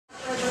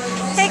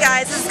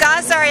guys, this is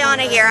Goddess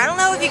Ariana here. I don't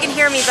know if you can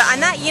hear me, but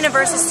I'm at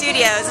Universal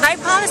Studios, and I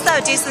promised I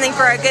would do something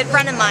for a good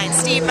friend of mine,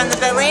 Steve from the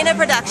Belena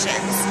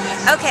Productions.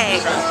 Okay,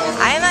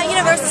 I am at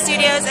Universal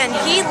Studios, and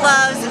he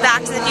loves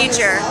Back to the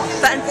Future,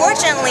 but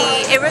unfortunately,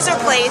 it was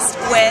replaced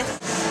with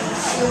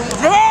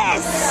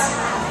this!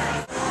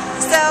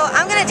 So,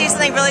 I'm gonna do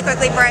something really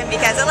quickly for him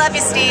because I love you,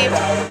 Steve.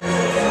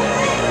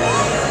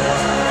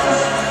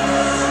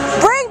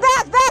 Bring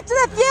back Back to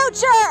the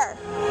Future!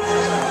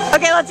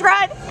 Okay, let's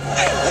run!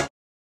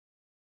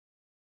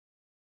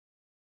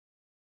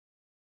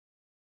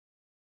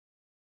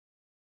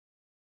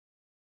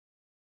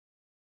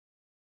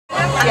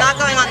 I'm not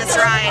going on this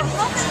ride.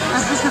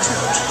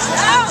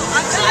 No,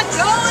 I'm not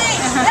going!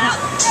 No!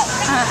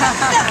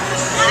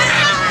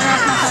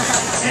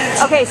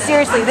 Okay,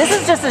 seriously, this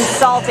is just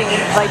insulting.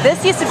 Like,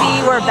 this used to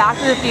be where Back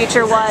to the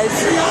Future was,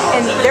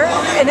 and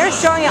they're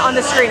showing it on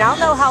the screen. I don't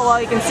know how well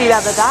you can see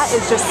that, but that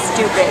is just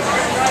stupid.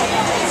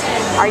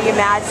 Are you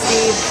mad,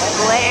 Steve?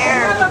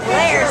 Blair,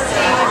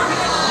 Steve.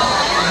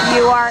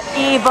 You are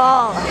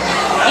evil.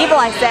 Evil,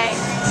 I say.